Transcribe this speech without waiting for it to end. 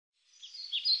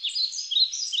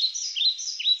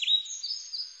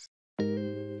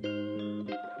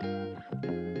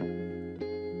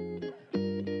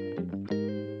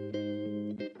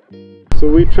So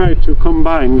we try to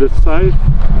combine the scythe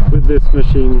with this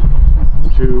machine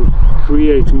to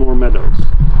create more meadows.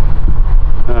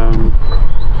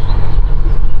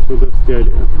 So that's the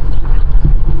idea.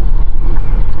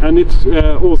 And it's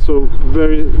also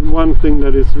one thing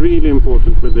that is really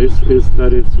important with this is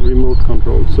that it's remote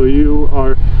controlled. So you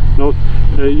are not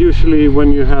usually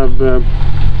when you have a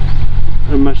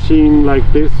machine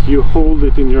like this, you hold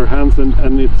it in your hands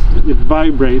and it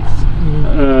vibrates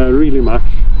really much.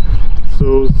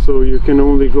 So you can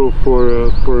only go for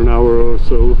an hour or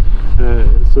so.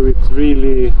 So it's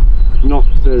really not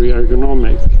very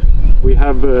ergonomic. We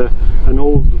have an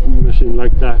old machine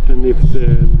like that, and it's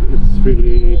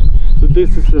really. So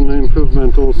this is an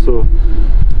improvement also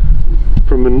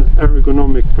from an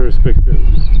ergonomic perspective.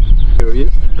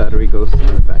 Curious, the battery goes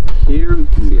back here,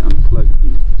 can be unplugged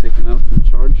and taken out and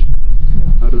charged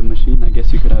out of the machine. I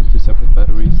guess you could have two separate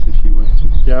batteries if you were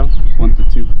to wanted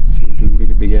to, if you were doing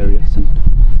really big areas.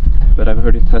 But I've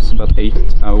heard it has about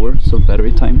 8 hours of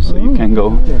battery time, so you can go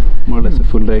more or less a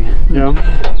full day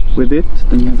with it.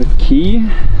 Then you have a key.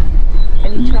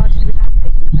 And you charge it without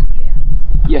taking the battery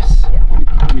out? Yes,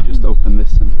 we just open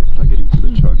this and plug it into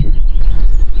the charger.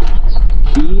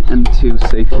 Key and 2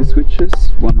 safety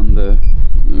switches, one on the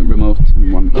remote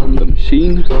and one on the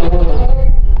machine.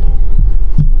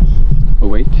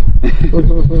 Awake.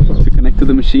 To connect to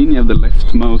the machine, you have the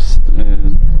leftmost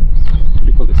what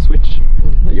do you call this, switch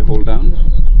that you hold down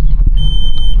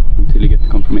until you get the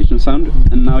confirmation sound,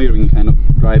 and now you're in kind of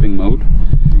driving mode.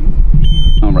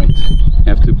 Alright, you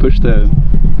have to push the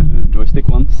joystick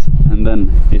once and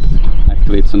then it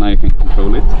activates, so now you can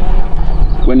control it.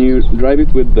 When you drive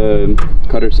it with the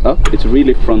cutters up, it's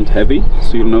really front heavy,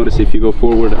 so you'll notice if you go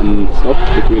forward and stop,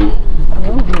 it will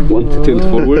want to tilt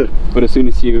forward, but as soon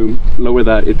as you lower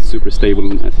that, it's super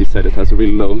stable. As you said, it has a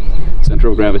really low center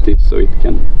of gravity, so it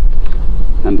can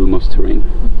handle most terrain.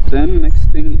 Then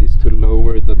next thing is to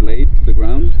lower the blade to the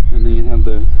ground, and then you have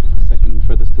the second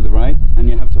furthest to the right, and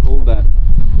you have to hold that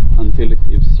until it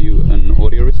gives you an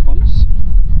audio response.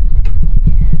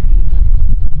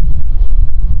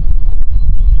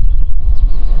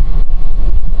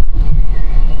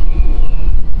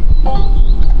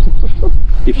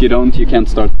 If you don't, you can't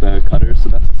start the cutter, so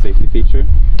that's a safety feature.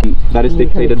 And that is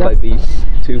dictated by these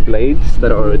 2 blades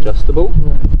that are adjustable.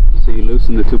 So you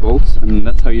loosen the 2 bolts, and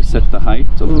that's how you set the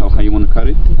height of how high you want to cut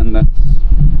it, and that's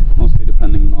mostly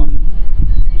depending on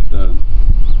the,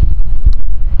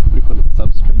 what do you call it,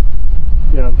 substrate?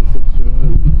 Yeah, the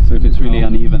substrate. So if it's really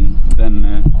uneven,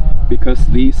 then because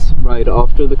these ride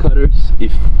after the cutters,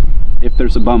 if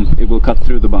there's a bump, it will cut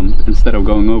through the bump instead of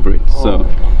going over it. So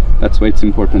that's why it's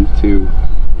important to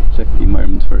check the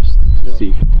environment first to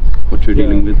see what you're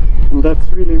dealing with. And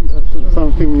that's really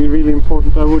something really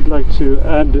important. I would like to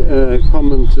add a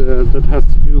comment that has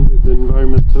to do with the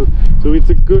environment. So it's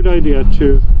a good idea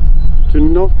to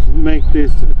not make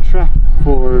this a trap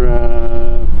for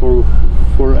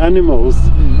animals.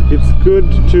 It's good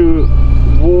to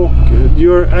walk.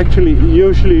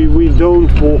 Usually we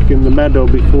don't walk in the meadow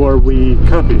before we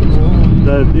cut it.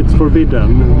 That it's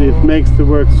forbidden. It makes the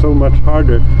work so much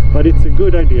harder. But it's a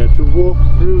good idea to walk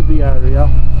through the area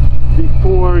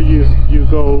before you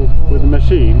go with the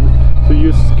machine, so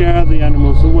you scare the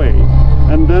animals away.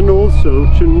 And then also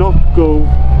to not go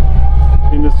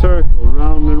in a circle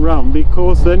round and round,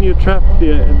 because then you trap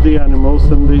the animals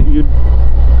and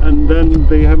then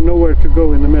they have nowhere to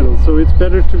go in the middle. So it's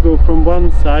better to go from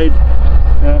one side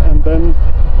and then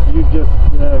you just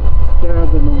scare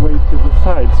them away to the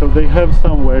side, so they have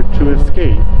somewhere to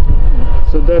escape.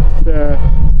 So that's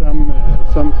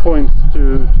some points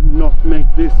to not make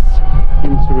this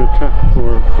into a trap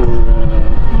for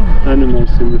animals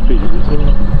in the field.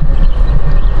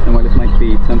 And while it might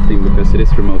be tempting because it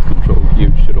is remote controlled,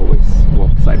 you should always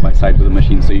walk side by side with the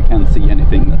machine so you can see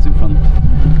anything that's in front.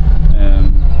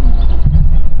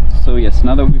 So yes,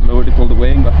 now that we've lowered it all the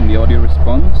way and gotten the audio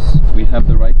response, we have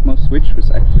the rightmost switch which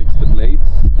activates the blades,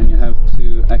 and you have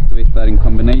to activate that in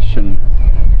combination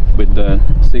with the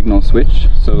signal switch,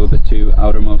 so the 2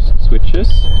 outermost switches.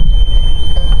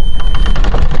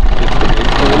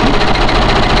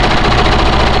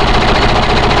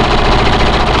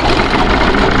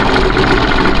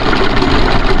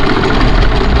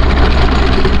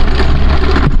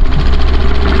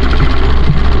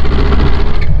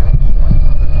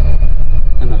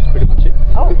 And that's pretty much it.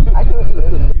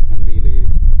 You can really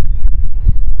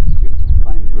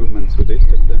find movements with it,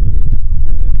 but then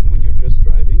when you're just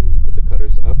driving with the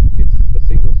cutters up, it's a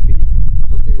single speed.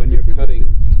 When you're cutting,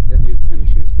 you can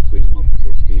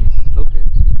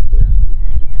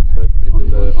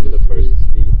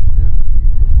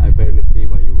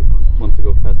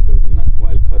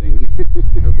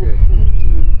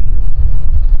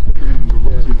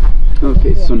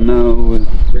Okay, so now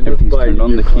everything's turned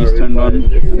on, the keys turned on,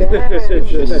 and the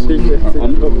switches are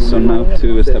on. So now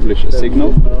to establish a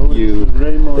signal, you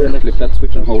flip that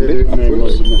switch and hold it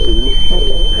upwards.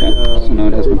 Yeah, so now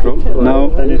it has control. Now,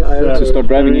 to start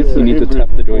driving it, you need to tap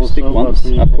the joystick once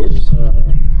upwards. So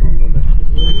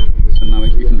now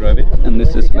you can drive it, and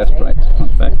this is left, right,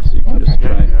 front, back, so you can just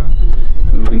try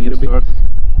moving it a bit.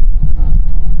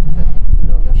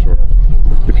 Yeah, sure.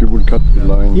 If you would cut the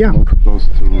line not close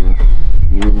to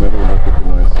new meadow, that would be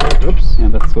nice. Oops. Yeah,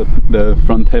 that's what the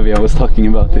front heavy I was talking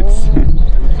about. It's